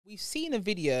We've seen a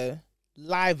video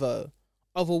live of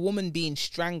a woman being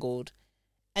strangled,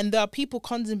 and there are people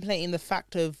contemplating the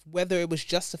fact of whether it was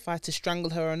justified to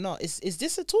strangle her or not. Is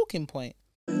this a talking point?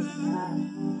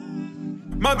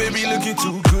 My baby looking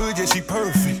too good, yeah, she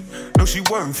perfect. No, she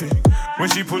worth it. When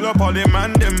she pull up, all them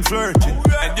man, them flirting.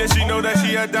 And yeah, she know that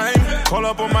she a dime. Call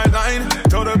up on my line,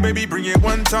 told her, baby, bring it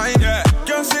one time. Yeah.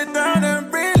 Girl, sit down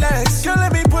and relax. Girl,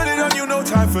 let me put it on you, no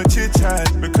time for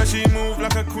chit-chat. Because she move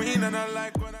like a queen and I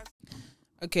like when I...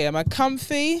 Okay, am I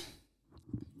comfy?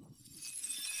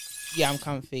 Yeah, I'm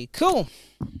comfy. Cool.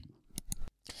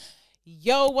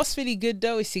 Yo, what's really good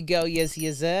though? It's your girl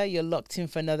Yezziyezzir. You're locked in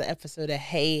for another episode of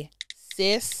Hey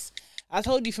Sis. I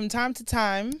told you from time to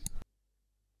time,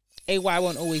 AY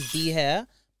won't always be here,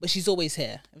 but she's always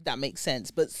here, if that makes sense.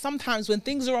 But sometimes when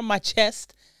things are on my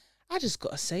chest, I just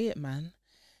gotta say it, man.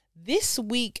 This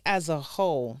week as a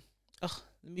whole, let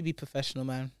me be professional,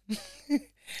 man.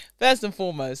 First and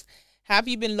foremost, have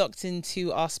you been locked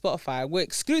into our Spotify? We're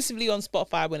exclusively on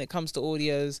Spotify when it comes to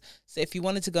audios. So if you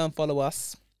wanted to go and follow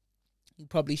us, you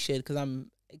probably should, because I'm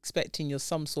expecting you're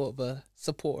some sort of a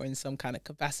supporter in some kind of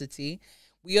capacity.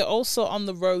 We are also on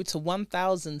the road to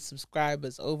 1,000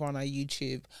 subscribers over on our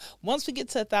YouTube. Once we get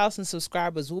to 1,000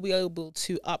 subscribers, we'll be able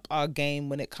to up our game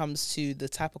when it comes to the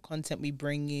type of content we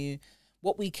bring you,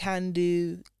 what we can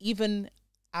do, even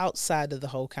outside of the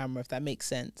whole camera, if that makes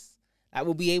sense. Like,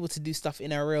 we'll be able to do stuff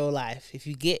in our real life. If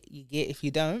you get, you get. If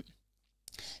you don't,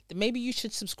 then maybe you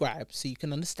should subscribe so you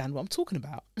can understand what I'm talking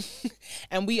about.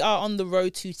 And we are on the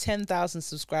road to 10,000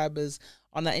 subscribers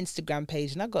on our Instagram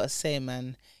page. And I got to say,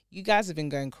 man, you guys have been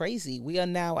going crazy. We are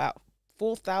now at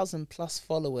 4,000 plus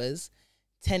followers.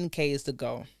 10K is the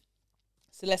goal.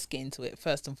 So let's get into it.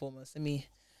 First and foremost, let me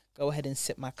go ahead and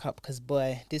sip my cup because,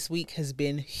 boy, this week has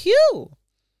been huge.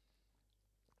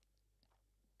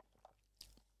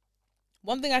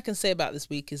 One thing I can say about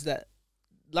this week is that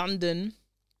London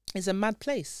is a mad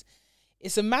place.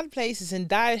 It's a mad place. It's in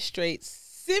dire straits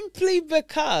simply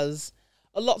because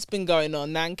a lot's been going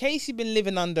on. Now, in case you've been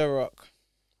living under a rock,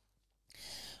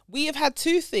 we have had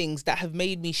two things that have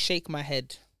made me shake my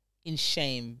head in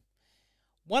shame.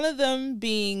 One of them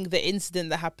being the incident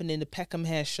that happened in the Peckham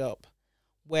hair shop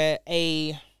where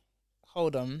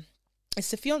hold on,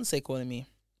 it's the fiance calling me.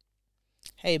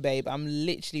 Hey, babe, I'm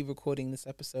literally recording this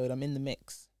episode. I'm in the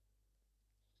mix.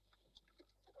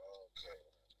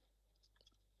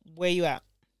 Okay. Where you at?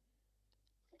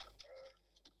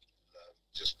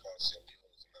 Just passing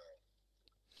yours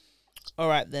now. All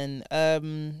right, then.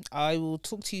 I will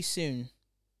talk to you soon.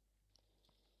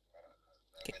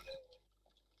 Okay.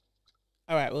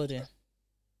 All right, will do.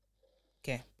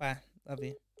 Okay, bye. Love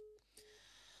you.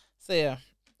 So, yeah.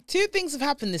 Two things have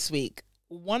happened this week.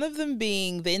 One of them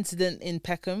being the incident in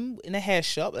Peckham in a hair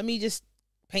shop. Let me just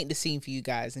paint the scene for you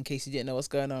guys in case you didn't know what's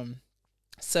going on.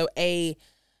 So a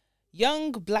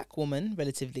young black woman,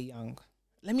 relatively young,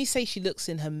 let me say she looks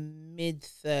in her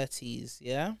mid-30s,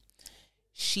 yeah?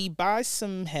 She buys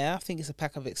some hair. I think it's a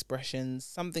pack of expressions.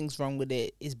 Something's wrong with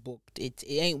it. It's booked. It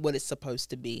ain't what it's supposed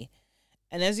to be.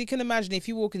 And as you can imagine, if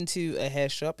you walk into a hair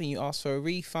shop and you ask for a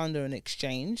refund or an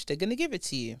exchange, they're going to give it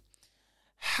to you.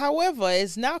 However,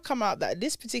 it's now come out that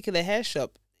this particular hair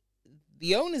shop,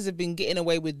 the owners have been getting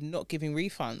away with not giving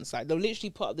refunds. Like, they'll literally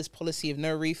put up this policy of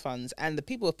no refunds, and the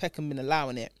people of Peckham have been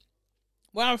allowing it.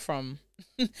 Where I'm from,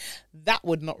 that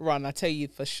would not run, I tell you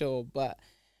for sure. But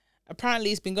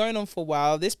apparently it's been going on for a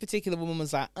while. This particular woman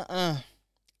was like,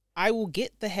 I will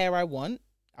get the hair I want.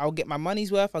 I'll get my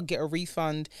money's worth. I'll get a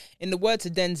refund. In the words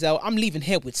of Denzel, I'm leaving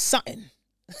here with something.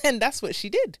 And that's what she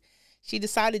did. She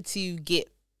decided to get,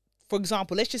 for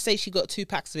example, let's just say she got 2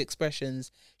 packs of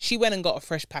expressions. She went and got a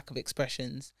fresh pack of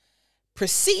expressions.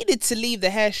 Proceeded to leave the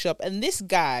hair shop. And this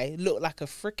guy looked like a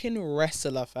freaking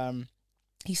wrestler, fam.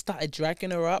 He started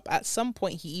dragging her up. At some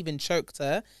point, he even choked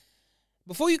her.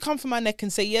 Before you come for my neck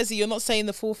and say, Yezzi, you're not saying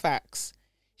the full facts.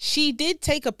 She did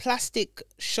take a plastic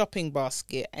shopping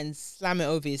basket and slam it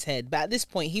over his head. But at this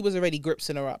point, he was already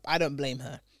gripsing her up. I don't blame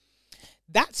her.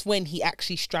 That's when he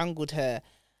actually strangled her.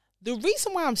 The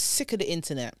reason why I'm sick of the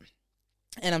internet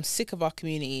and I'm sick of our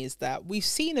community is that we've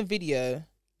seen a video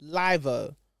live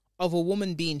of a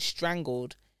woman being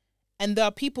strangled, and there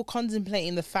are people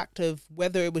contemplating the fact of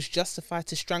whether it was justified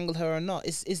to strangle her or not.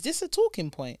 Is this a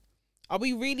talking point? Are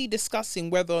we really discussing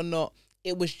whether or not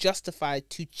it was justified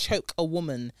to choke a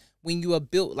woman when you are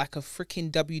built like a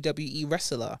freaking WWE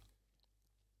wrestler?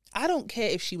 I don't care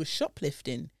if she was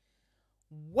shoplifting.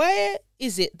 Where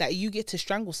is it that you get to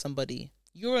strangle somebody?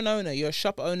 You're an owner, you're a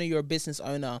shop owner, you're a business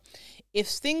owner. If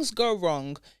things go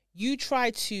wrong, you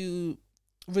try to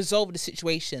resolve the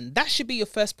situation. That should be your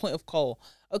first point of call.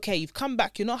 okay, you've come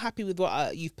back, you're not happy with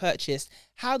what you've purchased.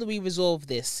 How do we resolve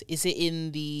this? Is it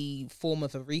in the form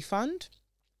of a refund,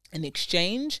 an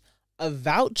exchange, a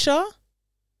voucher,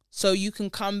 so you can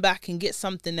come back and get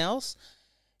something else?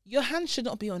 Your hand should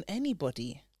not be on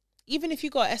anybody. Even if you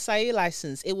got an SIA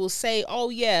license, it will say, oh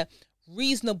yeah,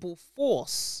 reasonable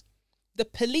force. The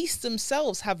police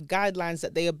themselves have guidelines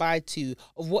that they abide to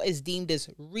of what is deemed as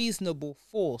reasonable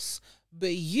force.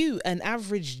 But you, an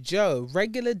average Joe,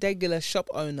 regular shop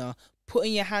owner,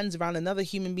 putting your hands around another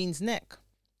human being's neck.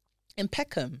 In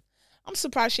Peckham, I'm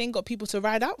surprised she ain't got people to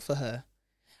ride out for her.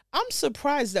 I'm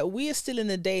surprised that we are still in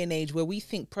a day and age where we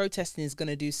think protesting is going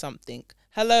to do something.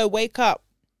 Hello, wake up.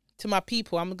 To my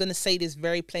people, I'm going to say this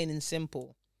very plain and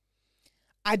simple.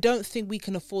 I don't think we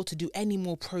can afford to do any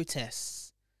more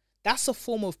protests. That's a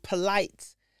form of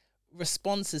polite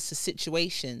responses to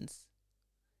situations.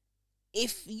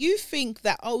 If you think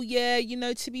that, oh yeah, you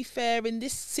know, to be fair, in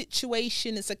this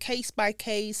situation, it's a case by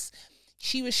case.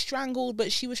 She was strangled,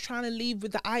 but she was trying to leave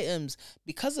with the items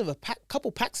because of a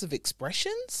couple packs of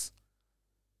expressions.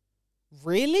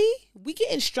 Really? We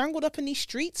getting strangled up in these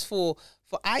streets for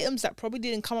items that probably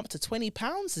didn't come up to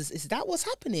 £20? Is that what's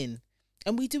happening?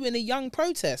 And we doing a young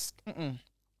protest?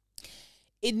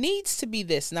 It needs to be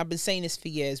this, and I've been saying this for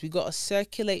years. We got to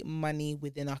circulate money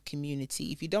within our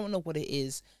community. If you don't know what it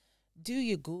is, do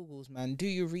your Googles, man. Do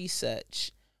your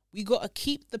research. We got to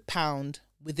keep the pound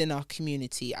within our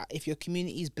community. If your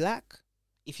community is black,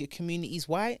 if your community is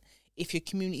white, if your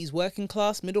community is working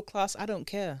class, middle class, I don't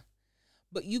care.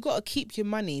 But you got to keep your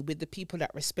money with the people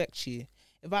that respect you.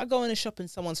 If I go in a shop and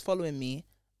someone's following me,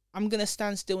 I'm going to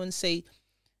stand still and say,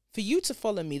 for you to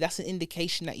follow me, that's an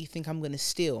indication that you think I'm going to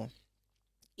steal.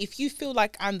 If you feel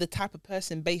like I'm the type of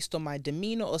person based on my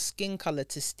demeanor or skin color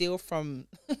to steal from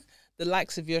the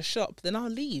likes of your shop, then I'll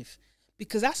leave.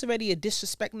 Because that's already a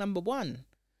disrespect number one.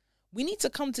 We need to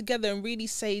come together and really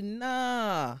say,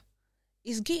 nah,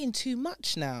 it's getting too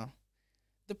much now.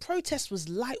 The protest was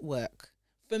light work.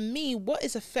 For me, what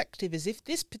is effective is if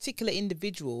this particular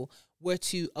individual were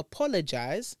to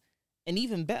apologize, and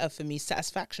even better for me,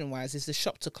 satisfaction-wise, is the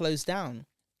shop to close down.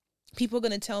 People are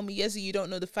going to tell me, Yezzi, you don't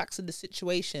know the facts of the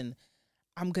situation.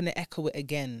 I'm going to echo it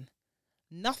again.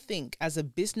 Nothing as a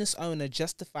business owner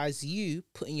justifies you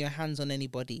putting your hands on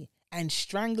anybody and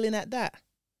strangling at that.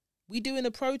 We doing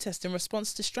a protest in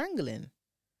response to strangling.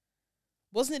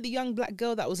 Wasn't it the young black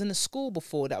girl that was in a school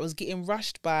before that was getting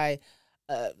rushed by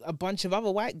a bunch of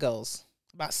other white girls?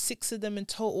 About 6 of them in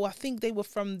total. I think they were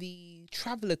from the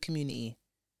traveller community.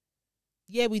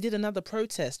 Yeah, we did another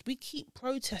protest. We keep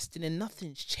protesting and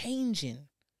nothing's changing.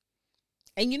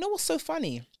 And you know what's so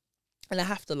funny? And I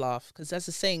have to laugh because as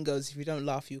the saying goes, if you don't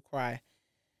laugh, you cry.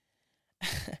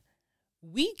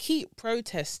 We keep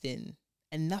protesting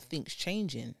and nothing's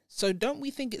changing. So don't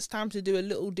we think it's time to do a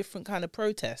little different kind of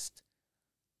protest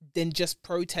than just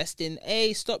protesting?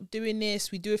 Hey, stop doing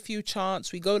this. We do a few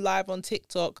chants. We go live on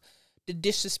TikTok. The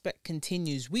disrespect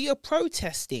continues. We are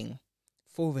protesting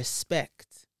for respect.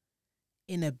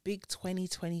 In a big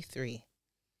 2023,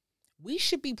 we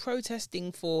should be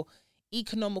protesting for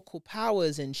economical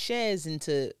powers and shares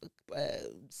into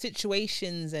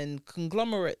situations and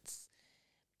conglomerates.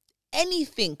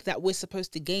 Anything that we're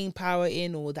supposed to gain power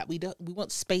in or that we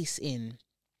want space in.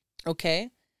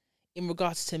 Okay? In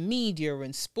regards to media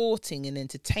and sporting and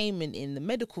entertainment, in the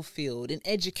medical field, in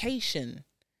education.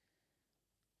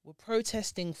 We're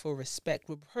protesting for respect.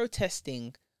 We're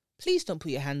protesting, please don't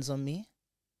put your hands on me.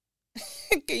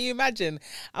 Can you imagine?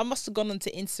 I must have gone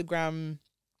onto Instagram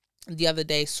the other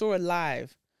day, saw a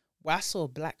live where I saw a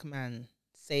black man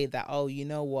say that, oh, you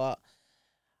know what?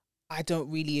 I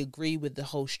don't really agree with the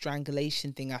whole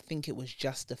strangulation thing. I think it was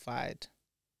justified.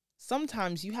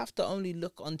 Sometimes you have to only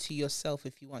look onto yourself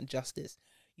if you want justice.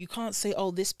 You can't say,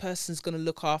 oh, this person's going to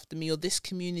look after me or this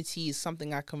community is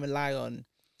something I can rely on.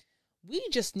 We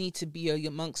just need to be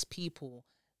amongst people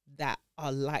that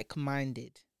are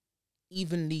like-minded,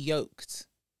 evenly yoked.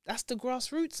 That's the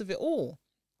grassroots of it all.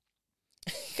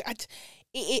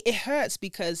 It hurts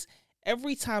because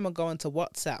every time I go onto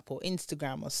WhatsApp or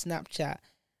Instagram or Snapchat,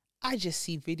 I just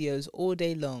see videos all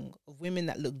day long of women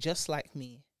that look just like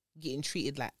me getting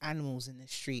treated like animals in the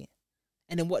street.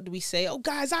 And then what do we say? Oh,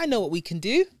 guys, I know what we can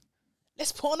do.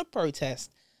 Let's put on a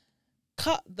protest.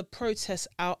 Cut the protest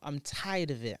out. I'm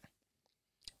tired of it.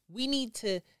 We need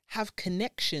to have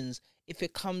connections if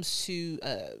it comes to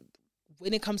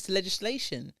when it comes to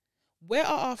legislation. Where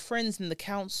are our friends in the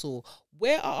council?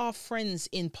 Where are our friends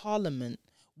in parliament?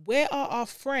 Where are our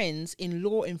friends in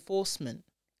law enforcement,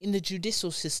 in the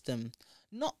judicial system?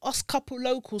 Not us couple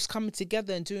locals coming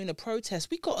together and doing a protest.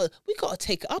 We gotta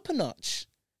take it up a notch.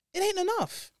 It ain't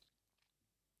enough.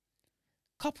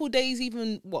 couple days,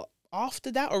 even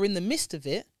after that or in the midst of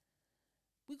it,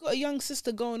 we got a young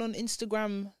sister going on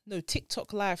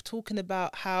TikTok live talking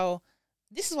about how,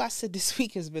 this is why I said this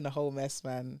week has been a whole mess,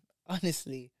 man.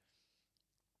 Honestly.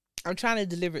 I'm trying to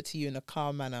deliver it to you in a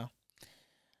calm manner.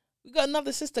 We got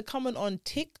another sister coming on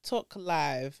TikTok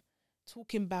live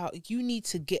talking about you need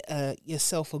to get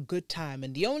yourself a good time.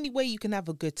 And the only way you can have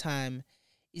a good time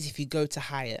is if you go to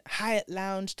Hyatt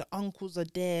Lounge. The uncles are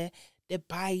there. They're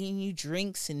buying you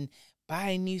drinks and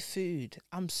buying you food.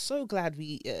 I'm so glad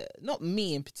not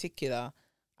me in particular,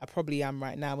 I probably am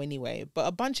right now anyway, but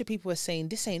a bunch of people are saying,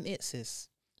 this ain't it, sis.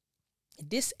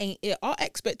 This ain't it. Our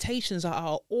expectations are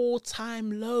our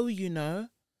all-time low, you know.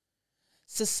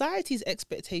 Society's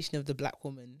expectation of the black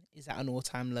woman is at an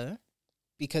all-time low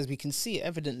because we can see it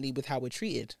evidently with how we're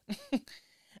treated.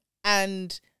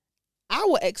 And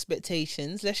our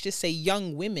expectations, let's just say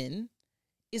young women,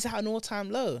 is at an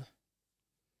all-time low.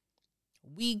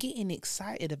 We getting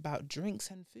excited about drinks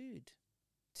and food.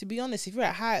 To be honest, if you're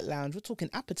at Hyatt Lounge, we're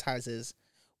talking appetizers.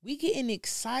 We getting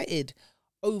excited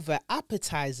over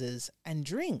appetizers and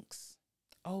drinks.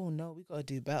 Oh no, we gotta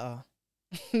do better.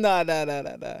 No.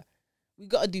 We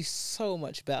gotta do so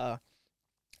much better.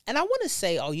 And I want to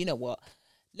say, you know what?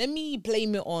 Let me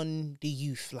blame it on the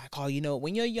youth. Like,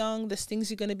 when you're young, there's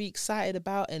things you're gonna be excited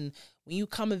about, and when you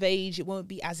come of age, it won't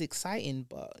be as exciting.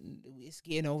 But it's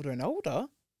getting older and older.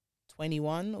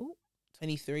 21,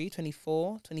 23,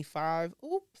 24, 25,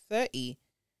 30.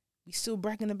 We still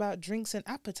bragging about drinks and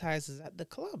appetizers at the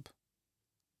club.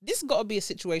 This got to be a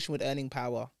situation with earning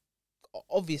power.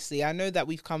 Obviously, I know that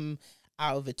we've come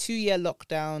out of a 2-year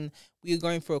lockdown. We are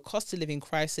going through a cost of living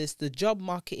crisis. The job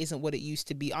market isn't what it used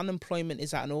to be. Unemployment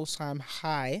is at an all-time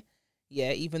high.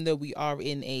 Yeah, even though we are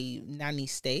in a nanny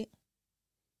state.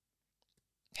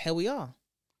 Here we are.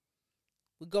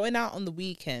 We're going out on the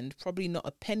weekend, probably not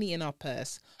a penny in our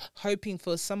purse, hoping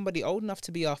for somebody old enough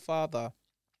to be our father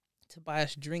to buy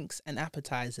us drinks and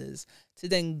appetizers, to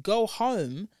then go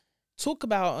home, talk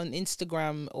about on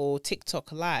Instagram or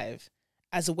TikTok live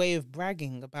as a way of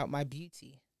bragging about my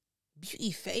beauty. Beauty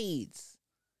fades.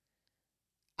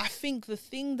 I think the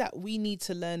thing that we need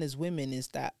to learn as women is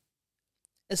that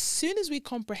as soon as we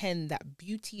comprehend that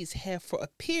beauty is here for a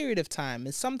period of time,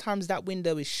 and sometimes that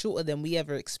window is shorter than we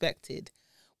ever expected,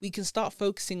 we can start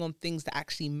focusing on things that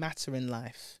actually matter in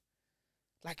life.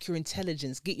 Like your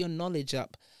intelligence, get your knowledge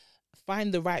up,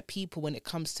 find the right people when it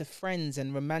comes to friends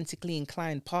and romantically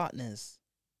inclined partners.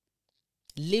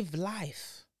 Live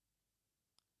life.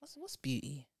 What's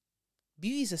beauty?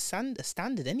 Beauty is a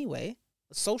standard anyway,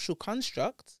 a social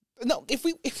construct. No, if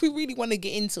we really want to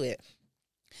get into it,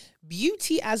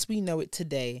 beauty as we know it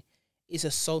today is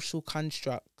a social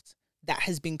construct that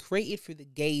has been created through the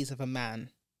gaze of a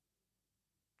man.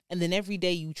 And then every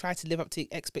day you try to live up to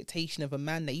the expectation of a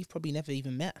man that you've probably never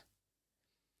even met.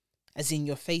 As in,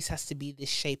 your face has to be this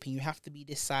shape and you have to be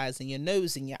this size, and your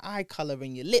nose and your eye color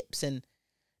and your lips, and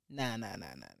nah.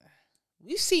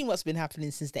 We've seen what's been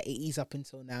happening since the 80s up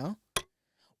until now.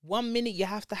 1 minute you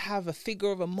have to have a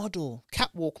figure of a model,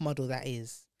 catwalk model that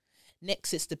is.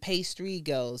 Next it's the pastry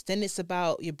girls. Then it's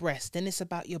about your breast. Then it's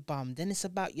about your bum. Then it's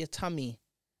about your tummy.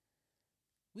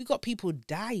 We got people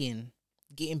dying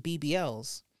getting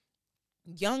BBLs.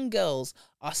 Young girls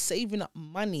are saving up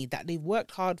money that they've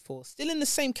worked hard for, still in the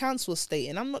same council estate.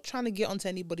 And I'm not trying to get onto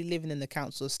anybody living in the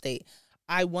council estate.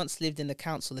 I once lived in the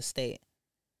council estate.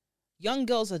 Young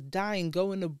girls are dying,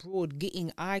 going abroad,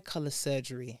 getting eye color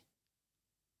surgery.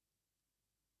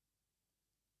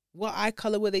 What eye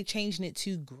color were they changing it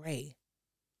to? Grey.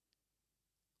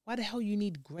 Why the hell you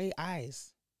need grey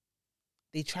eyes?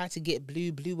 They tried to get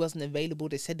blue. Blue wasn't available.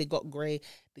 They said they got grey.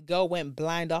 The girl went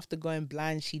blind. After going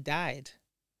blind, she died.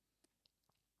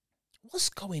 What's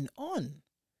going on?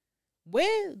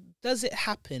 Where does it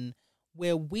happen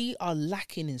where we are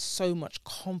lacking in so much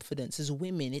confidence as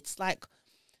women? It's like,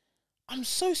 I'm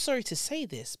so sorry to say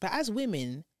this, but as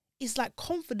women, it's like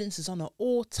confidence is on an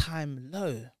all-time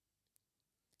low.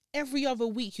 Every other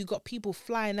week, you got people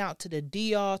flying out to the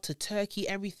DR, to Turkey,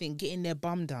 everything, getting their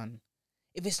bum done.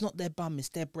 If it's not their bum, it's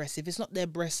their breast. If it's not their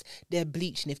breast, they're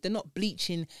bleaching. If they're not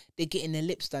bleaching, they're getting their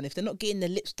lips done. If they're not getting their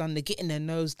lips done, they're getting their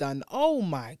nose done. Oh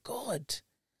my God.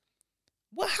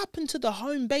 What happened to the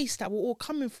home base that we're all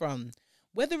coming from?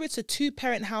 Whether it's a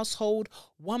 2-parent household,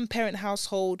 1-parent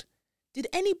household, did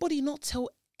anybody not tell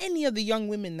any of the young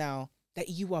women now that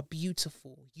you are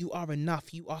beautiful, you are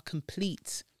enough, you are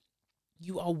complete,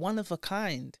 you are one of a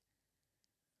kind?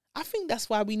 I think that's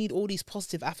why we need all these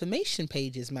positive affirmation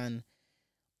pages, man.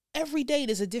 Every day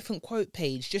there's a different quote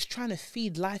page just trying to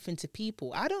feed life into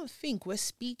people. I don't think we're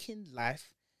speaking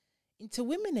life into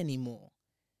women anymore.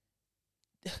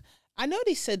 I know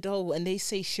they said, oh, and they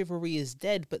say chivalry is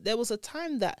dead, but there was a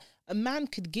time that a man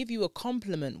could give you a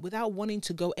compliment without wanting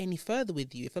to go any further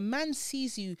with you. If a man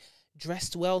sees you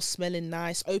dressed well, smelling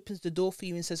nice, opens the door for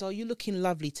you and says, oh, you're looking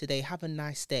lovely today, have a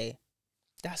nice day.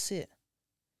 That's it.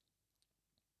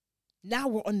 Now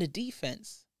we're on the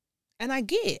defense. And I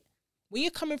get it. When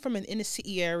you're coming from an inner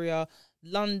city area,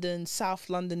 London, South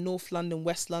London, North London,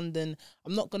 West London,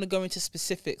 I'm not going to go into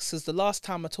specifics because the last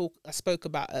time I spoke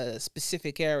about a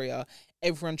specific area,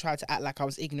 everyone tried to act like I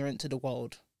was ignorant to the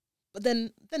world. But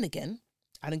then again,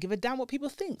 I don't give a damn what people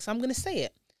think, so I'm going to say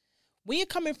it. When you're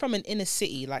coming from an inner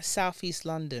city like Southeast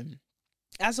London,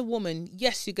 as a woman,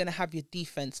 yes, you're going to have your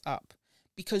defense up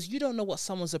because you don't know what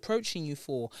someone's approaching you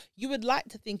for. You would like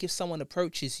to think if someone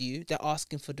approaches you, they're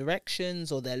asking for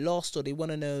directions or they're lost or they want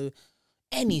to know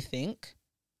anything,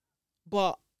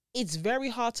 but it's very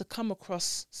hard to come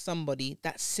across somebody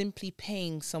that's simply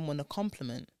paying someone a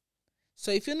compliment.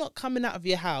 So if you're not coming out of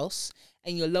your house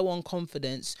and you're low on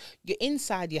confidence, you're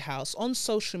inside your house on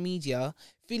social media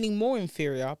feeling more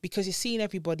inferior because you're seeing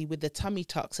everybody with the tummy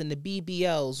tucks and the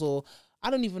BBLs, or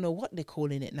I don't even know what they're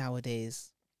calling it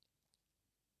nowadays.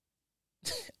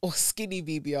 Or skinny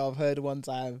BBL, I've heard one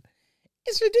time.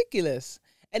 It's ridiculous.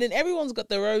 And then everyone's got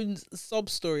their own sob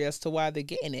story as to why they're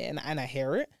getting it. And I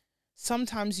hear it.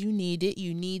 Sometimes you need it.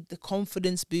 You need the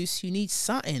confidence boost. You need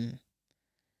something.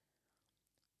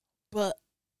 But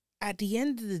at the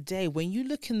end of the day, when you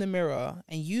look in the mirror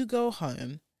and you go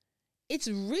home, it's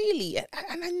really, and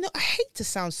I know I hate to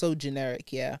sound so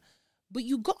generic, yeah, but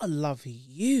you gotta love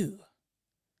you.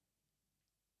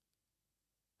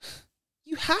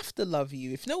 You have to love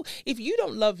you. If you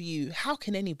don't love you, how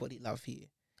can anybody love you?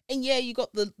 And yeah, you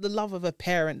got the love of a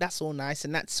parent. That's all nice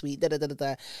and that's sweet. Da, da, da, da,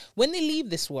 da. When they leave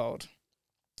this world,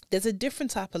 there's a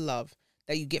different type of love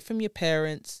that you get from your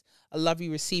parents, a love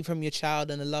you receive from your child,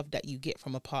 and a love that you get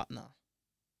from a partner.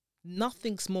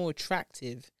 Nothing's more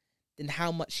attractive than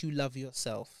how much you love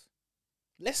yourself.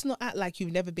 Let's not act like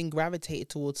you've never been gravitated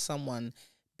towards someone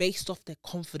based off their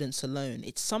confidence alone.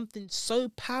 It's something so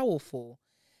powerful.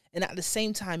 And at the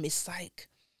same time, it's like,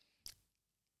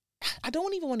 I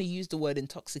don't even want to use the word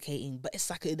intoxicating, but it's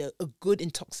like a good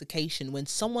intoxication when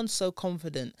someone's so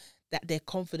confident that their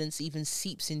confidence even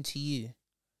seeps into you.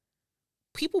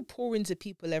 People pour into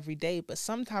people every day, but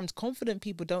sometimes confident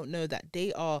people don't know that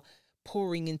they are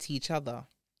pouring into each other.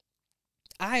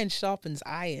 Iron sharpens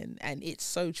iron, and it's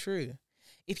so true.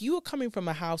 If you are coming from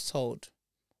a household,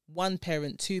 one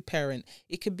parent, two parent,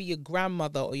 it could be your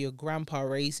grandmother or your grandpa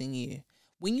raising you.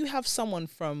 When you have someone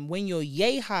from when you're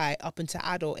yay high up into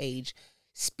adult age,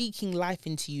 speaking life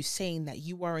into you, saying that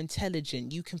you are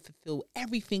intelligent, you can fulfill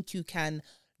everything you can,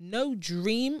 no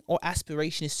dream or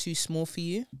aspiration is too small for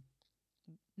you.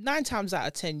 9 times out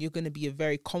of 10, you're going to be a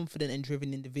very confident and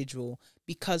driven individual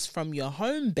because from your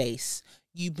home base,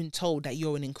 you've been told that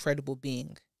you're an incredible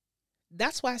being.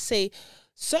 That's why I say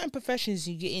certain professions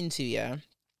you get into, yeah,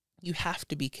 you have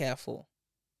to be careful.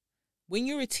 When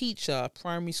you're a teacher,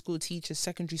 primary school teacher,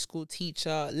 secondary school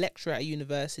teacher, lecturer at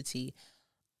university,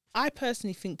 I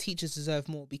personally think teachers deserve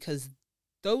more because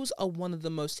those are one of the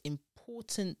most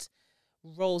important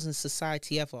roles in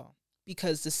society ever.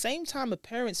 Because the same time a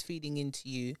parent's feeding into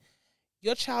you,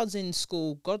 your child's in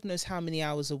school, God knows how many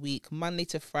hours a week, Monday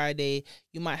to Friday,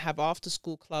 you might have after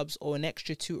school clubs or an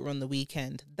extra tutor on the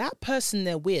weekend. That person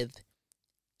they're with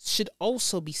should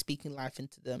also be speaking life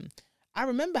into them. I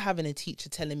remember having a teacher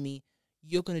telling me,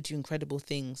 you're going to do incredible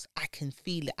things. I can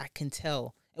feel it. I can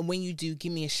tell. And when you do,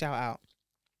 give me a shout out.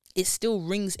 It still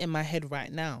rings in my head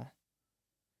right now.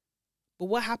 But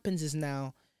what happens is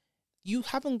now, you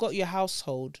haven't got your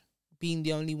household being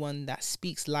the only one that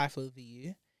speaks life over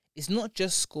you. It's not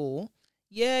just school.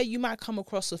 Yeah, you might come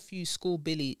across a few school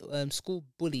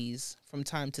bullies from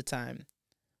time to time.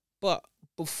 But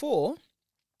before,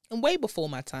 and way before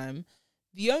my time,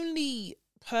 the only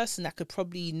person that could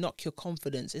probably knock your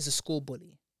confidence is a school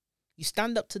bully. You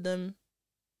stand up to them,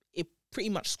 it pretty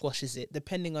much squashes it,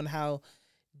 depending on how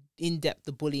in-depth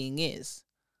the bullying is.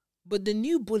 But the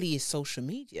new bully is social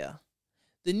media.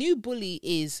 The new bully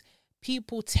is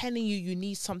people telling you you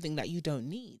need something that you don't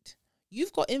need.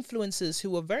 You've got influencers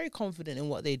who are very confident in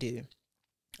what they do.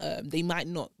 They might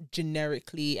not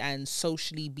generically and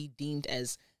socially be deemed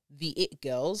as the it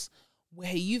girls,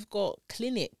 where you've got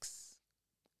clinics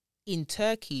in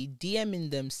Turkey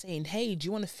DMing them saying, hey, do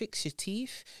you want to fix your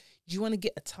teeth? Do you want to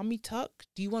get a tummy tuck?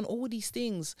 Do you want all these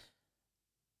things?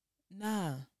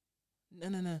 No.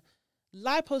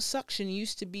 Liposuction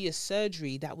used to be a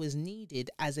surgery that was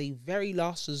needed as a very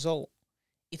last result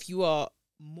if you are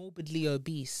morbidly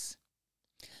obese.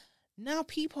 Now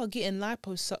people are getting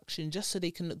liposuction just so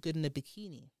they can look good in a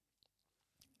bikini.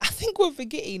 I think we're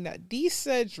forgetting that these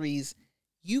surgeries,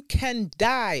 you can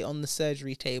die on the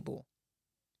surgery table.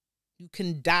 You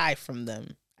can die from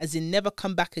them, as in never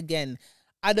come back again.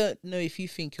 I don't know if you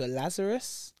think you're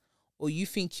Lazarus or you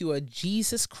think you are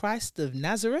Jesus Christ of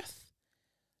Nazareth.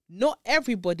 Not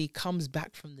everybody comes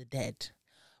back from the dead,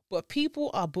 but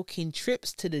people are booking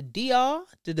trips to the DR,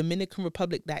 the Dominican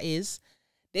Republic that is.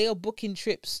 They are booking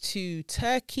trips to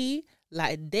Turkey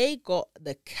like they got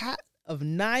the cat of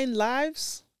 9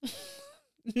 lives.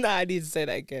 Nah, I need to say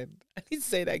that again. I need to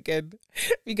say that again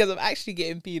because I'm actually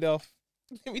getting peed off.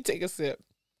 Let me take a sip.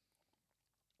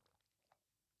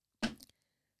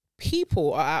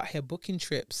 People are out here booking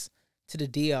trips to the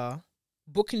DR,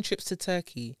 booking trips to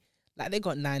Turkey like they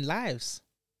got 9 lives,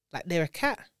 like they're a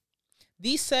cat.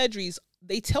 These surgeries,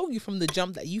 they tell you from the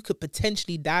jump that you could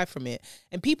potentially die from it,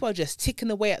 and people are just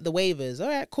ticking away at the waivers. All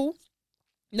right, cool.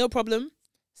 No problem.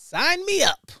 Sign me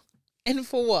up. And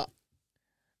for what?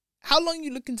 How long are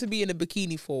you looking to be in a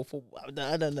bikini for? For,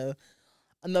 I don't know,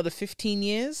 another 15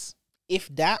 years? If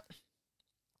that.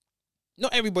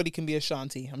 Not everybody can be a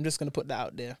shanty. I'm just going to put that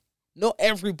out there. Not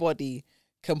everybody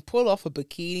can pull off a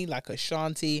bikini like a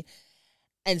shanty.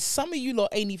 And some of you lot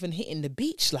ain't even hitting the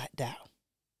beach like that.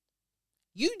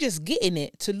 You just getting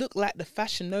it to look like the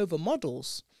Fashion Nova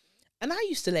models. And I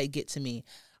used to let it get to me.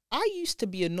 I used to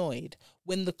be annoyed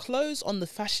when the clothes on the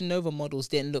Fashion Nova models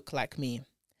didn't look like me.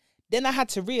 Then I had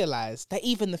to realize that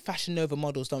even the Fashion Nova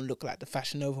models don't look like the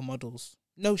Fashion Nova models.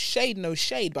 No shade,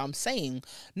 but I'm saying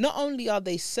not only are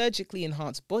they surgically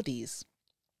enhanced bodies,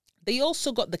 they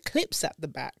also got the clips at the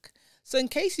back. So in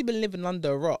case you've been living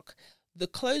under a rock, the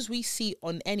clothes we see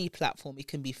on any platform, it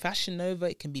can be Fashion Nova,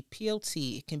 it can be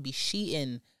PLT, it can be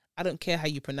Shein, I don't care how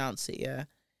you pronounce it, yeah?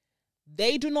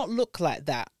 They do not look like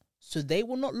that. So they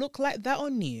will not look like that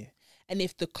on you. And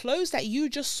if the clothes that you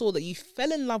just saw that you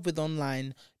fell in love with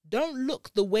online don't look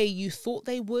the way you thought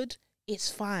they would, it's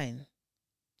fine.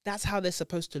 That's how they're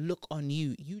supposed to look on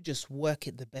you. You just work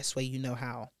it the best way you know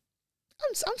how.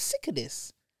 I'm sick of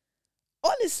this.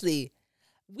 Honestly,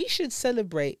 we should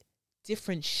celebrate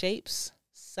different shapes,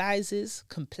 sizes,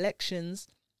 complexions,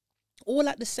 all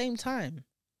at the same time.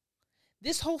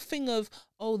 This whole thing of,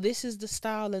 oh, this is the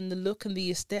style and the look and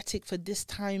the aesthetic for this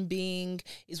time being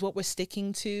is what we're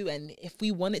sticking to. And if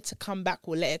we want it to come back,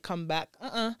 we'll let it come back.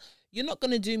 You're not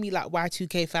going to do me like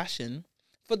Y2K fashion.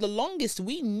 For the longest,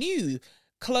 we knew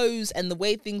clothes and the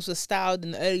way things were styled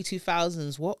in the early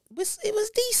 2000s. It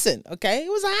was decent, okay? It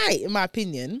was all right, in my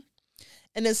opinion.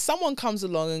 And then someone comes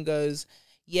along and goes,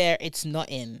 yeah, it's not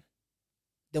in.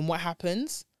 Then what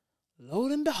happens? Lo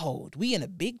and behold, we in a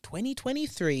big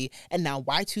 2023, and now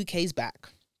Y2K's back.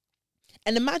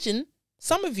 And imagine,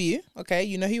 some of you, okay,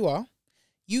 you know who you are,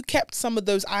 you kept some of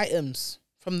those items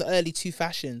from the early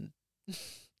 2000s,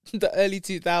 the early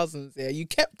 2000s, yeah, you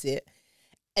kept it.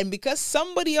 And because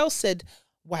somebody else said,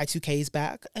 Y2K is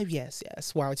back, oh yes,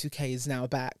 Y2K is now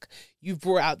back, you've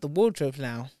brought out the wardrobe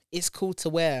now, it's cool to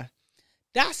wear.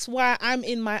 That's why I'm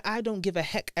in my I don't give a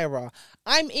heck era.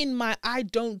 I'm in my I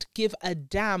don't give a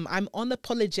damn. I'm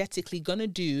unapologetically going to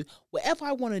do whatever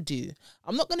I want to do.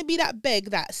 I'm not going to be that beg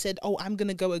that said, oh, I'm going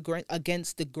to go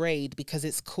against the grade because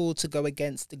it's cool to go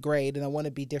against the grade and I want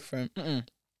to be different.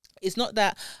 It's not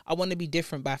that I want to be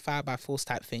different by fire by force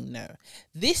type thing. No.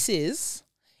 This is,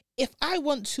 if I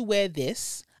want to wear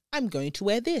this, I'm going to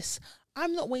wear this.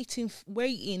 I'm not waiting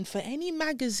for any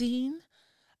magazine,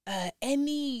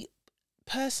 any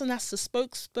person that's the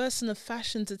spokesperson of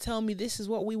fashion to tell me this is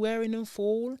what we're wearing in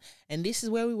fall and this is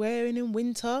where we're wearing in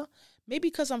winter. Maybe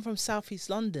because I'm from Southeast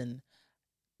London,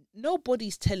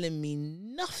 nobody's telling me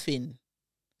nothing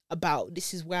about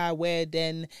this is where I wear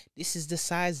then, this is the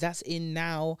size that's in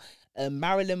now,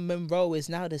 Marilyn Monroe is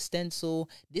now the stencil,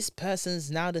 this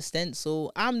person's now the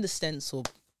stencil, I'm the stencil.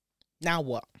 Now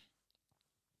what?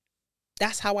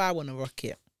 That's how I want to rock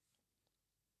it.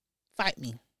 Fight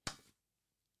me.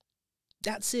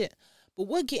 That's it. But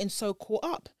we're getting so caught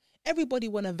up. Everybody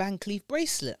want a Van Cleef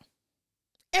bracelet.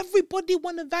 Everybody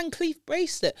want a Van Cleef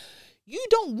bracelet. You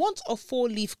don't want a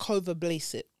 4-leaf clover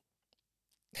bracelet.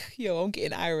 Yo, I'm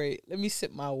getting irate. Let me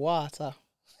sip my water.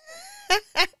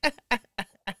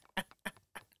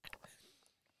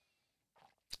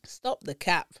 Stop the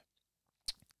cap.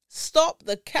 Stop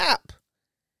the cap.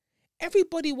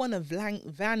 Everybody want a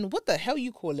Van, what the hell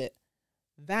you call it?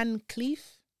 Van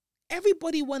Cleef?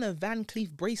 Everybody want a Van Cleef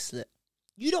bracelet.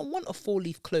 You don't want a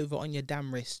 4-leaf clover on your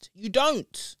damn wrist. You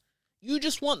don't. You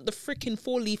just want the freaking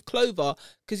 4-leaf clover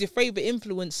because your favorite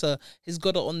influencer has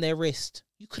got it on their wrist.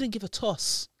 You couldn't give a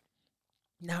toss.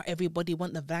 Now everybody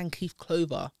want the Van Cleef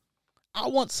clover. I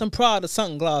want some Prada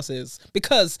sunglasses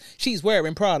because she's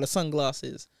wearing Prada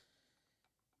sunglasses.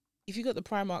 If you got the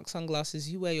Primark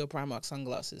sunglasses, you wear your Primark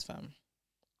sunglasses, fam.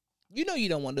 You know you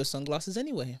don't want those sunglasses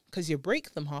anyway because you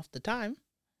break them half the time.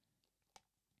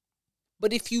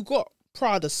 But if you got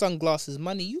Prada sunglasses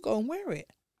money, you go and wear it.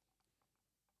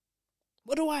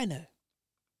 What do I know?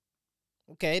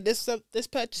 Okay, this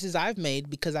purchases I've made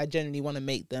because I generally want to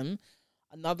make them.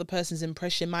 Another person's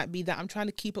impression might be that I'm trying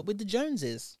to keep up with the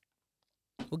Joneses.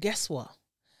 Well, guess what?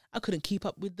 I couldn't keep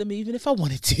up with them even if I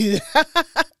wanted to.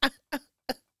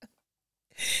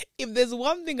 If there's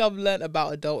one thing I've learned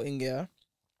about adulting, yeah,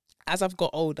 as I've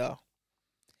got older,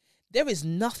 there is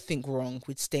nothing wrong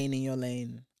with staying in your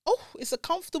lane. Oh, it's a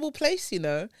comfortable place, you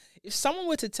know. If someone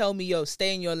were to tell me, yo,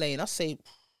 stay in your lane, I'll say,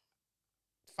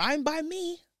 fine by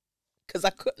me. Because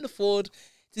I couldn't afford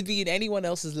to be in anyone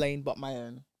else's lane but my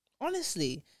own.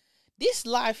 Honestly, this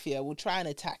life here will try and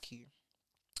attack you.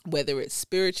 Whether it's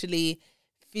spiritually,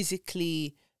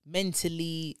 physically,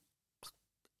 mentally,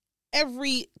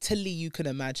 every tilly you can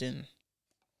imagine.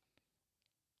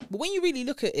 But when you really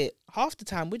look at it, half the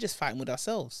time we're just fighting with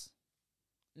ourselves.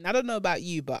 And I don't know about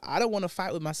you, but I don't want to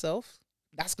fight with myself.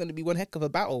 That's going to be one heck of a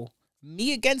battle.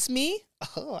 Me against me?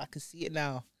 Oh, I can see it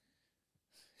now.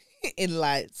 In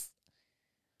lights.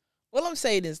 What I'm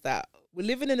saying is that we're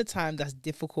living in a time that's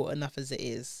difficult enough as it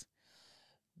is.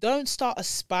 Don't start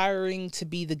aspiring to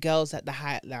be the girls at the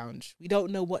Hyatt Lounge. We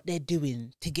don't know what they're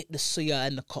doing to get the suya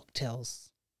and the cocktails.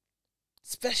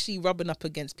 Especially rubbing up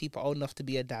against people old enough to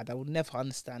be a dad. I will never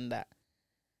understand that.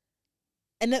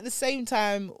 And at the same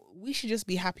time, we should just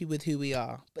be happy with who we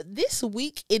are. But this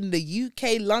week in the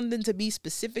UK, London to be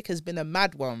specific, has been a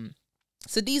mad one.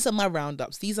 So these are my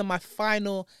roundups. These are my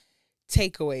final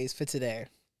takeaways for today.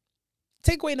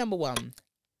 Takeaway number 1.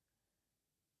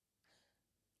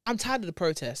 I'm tired of the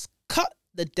protests. Cut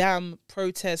the damn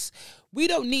protests. We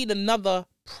don't need another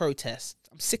protest.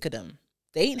 I'm sick of them.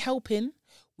 They ain't helping.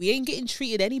 We ain't getting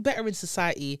treated any better in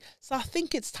society. So I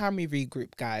think it's time we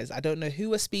regroup, guys. I don't know who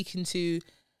we're speaking to,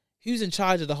 who's in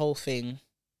charge of the whole thing,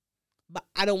 but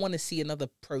I don't want to see another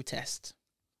protest.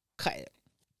 Cut it.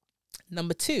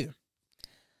 Number 2.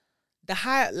 The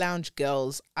Hyatt Lounge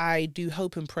girls, I do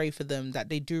hope and pray for them that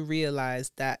they do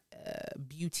realize that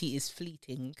beauty is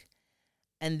fleeting.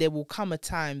 And there will come a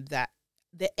time that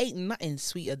there ain't nothing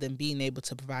sweeter than being able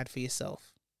to provide for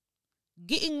yourself.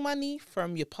 Getting money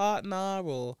from your partner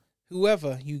or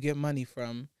whoever you get money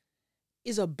from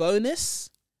is a bonus,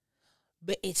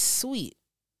 but it's sweet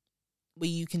where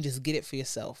you can just get it for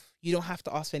yourself. You don't have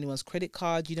to ask for anyone's credit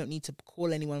card. You don't need to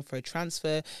call anyone for a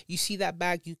transfer. You see that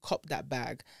bag, you cop that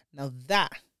bag. Now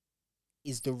that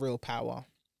is the real power.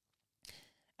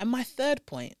 And my third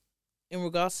point, in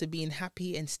regards to being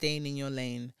happy and staying in your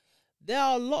lane, there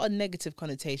are a lot of negative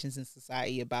connotations in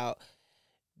society about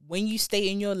when you stay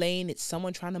in your lane, it's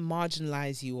someone trying to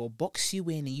marginalize you or box you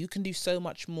in and you can do so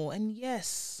much more. And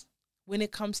yes, when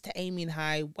it comes to aiming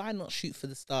high, why not shoot for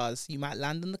the stars? You might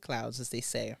land in the clouds, as they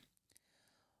say.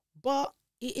 But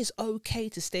it is okay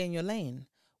to stay in your lane.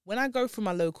 When I go through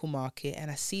my local market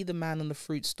and I see the man on the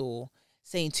fruit stall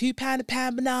saying £2 a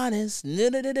pound bananas,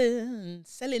 and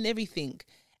selling everything,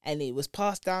 and it was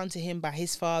passed down to him by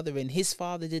his father, and his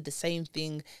father did the same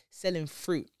thing, selling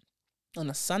fruit on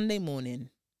a Sunday morning,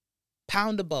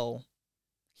 pound a bowl.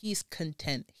 He's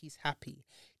content. He's happy.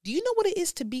 Do you know what it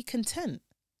is to be content?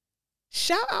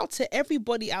 Shout out to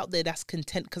everybody out there that's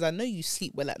content, because I know you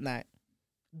sleep well at night.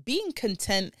 Being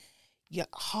content, your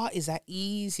heart is at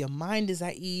ease, your mind is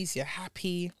at ease, you're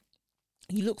happy.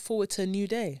 You look forward to a new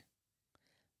day.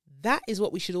 That is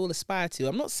what we should all aspire to.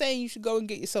 I'm not saying you should go and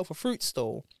get yourself a fruit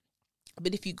stall,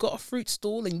 but if you got a fruit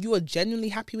stall and you are genuinely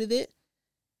happy with it,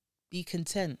 be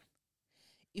content.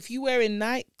 If you wearing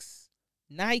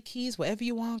Nikes, whatever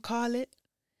you want to call it,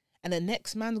 and the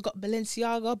next man's got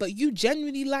Balenciaga, but you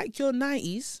genuinely like your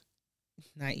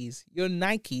your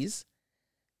Nikes,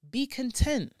 be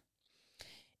content.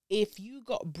 If you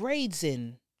got braids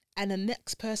in and the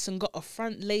next person got a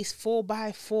front lace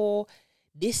 4x4,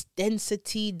 this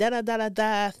density,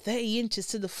 30 inches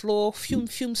to the floor,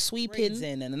 fume sweeping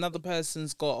in, and another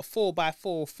person's got a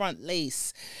 4x4 front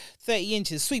lace, 30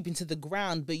 inches sweeping to the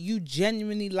ground, but you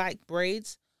genuinely like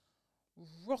braids,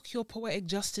 rock your poetic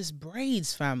justice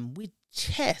braids, fam, with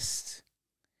chest.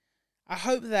 I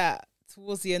hope that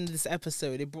towards the end of this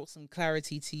episode, it brought some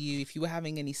clarity to you. If you were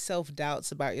having any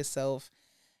self-doubts about yourself,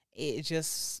 it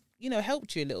just,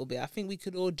 helped you a little bit. I think we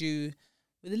could all do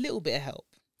with a little bit of help.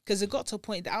 Because it got to a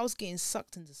point that I was getting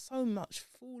sucked into so much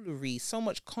foolery, so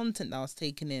much content that I was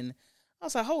taking in. I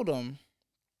was like, hold on.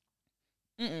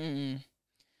 I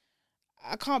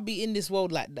can't be in this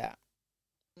world like that.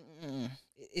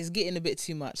 It's getting a bit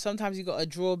too much. Sometimes you got to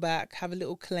draw back, have a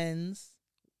little cleanse,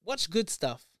 watch good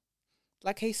stuff.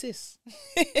 Like, hey, sis.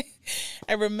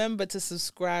 And remember to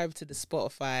subscribe to the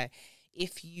Spotify.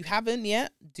 If you haven't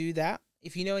yet, do that.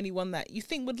 If you know anyone that you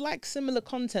think would like similar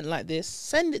content like this,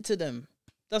 send it to them.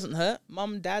 Doesn't hurt.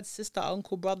 Mum, dad, sister,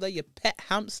 uncle, brother, your pet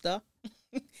hamster.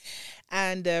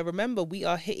 And remember, we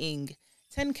are hitting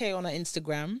 10K on our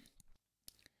Instagram,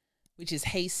 which is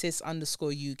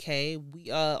heysis_UK.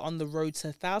 We are on the road to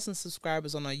 1,000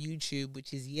 subscribers on our YouTube,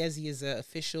 which is Yezziyezzir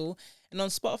official. And on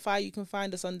Spotify, you can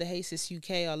find us under Heysis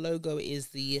UK. Our logo is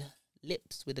the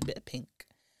lips with a bit of pink.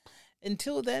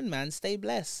 Until then, man, stay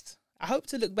blessed. I hope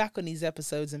to look back on these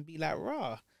episodes and be like,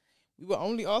 rah, we were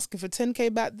only asking for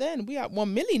 10K back then. We at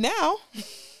 1 million now.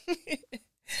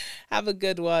 Have a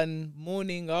good one.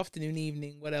 Morning, afternoon,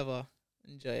 evening, whatever.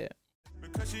 Enjoy it.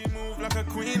 Because she move like a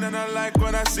queen and I like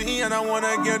what I see and I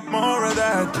wanna get more of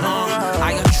that.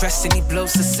 I undress and he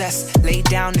blows success. Lay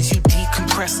down as you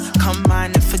decompress. Come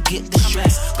mine and forget the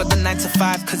stress. Got the 9 to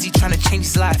 5 cause he tryna change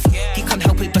his life. He can't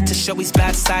help it but to show his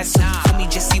bad side. So he call me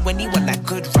Yezzi when he want that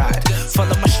good ride.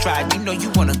 Follow my stride, you know you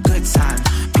want a good time.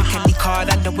 Pick any card,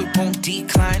 I know it won't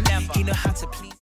decline. He know how to please.